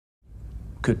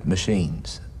Could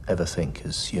machines ever think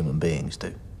as human beings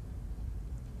do?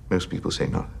 Most people say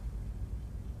not.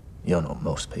 You're not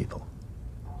most people.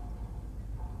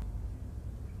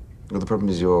 Well, the problem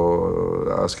is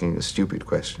you're asking a stupid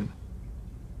question.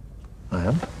 I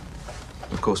am?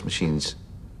 Of course, machines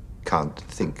can't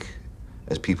think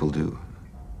as people do.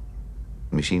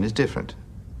 A machine is different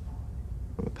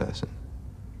from a person.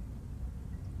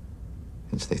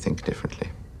 Hence, they think differently.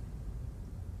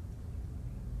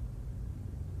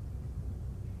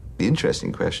 The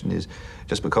interesting question is,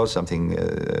 just because something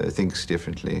thinks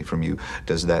differently from you,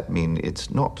 does that mean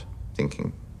it's not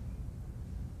thinking?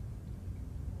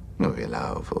 No, we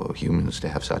allow for humans to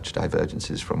have such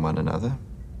divergences from one another.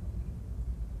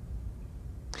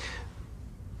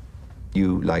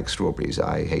 You like strawberries.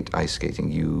 I hate ice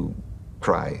skating. You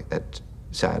cry at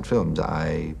sad films.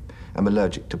 I am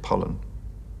allergic to pollen.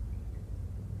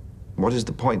 What is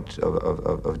the point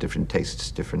of different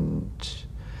tastes, different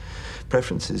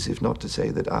preferences, if not to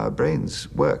say that our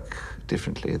brains work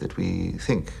differently, that we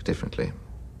think differently?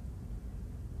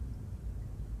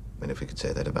 And if we could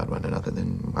say that about one another,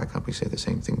 then why can't we say the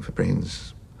same thing for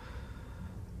brains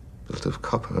built of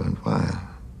copper and wire,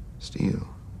 steel?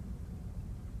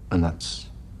 And that's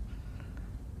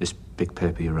this big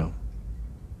paper you wrote.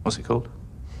 What's it called?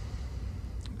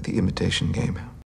 The Imitation Game.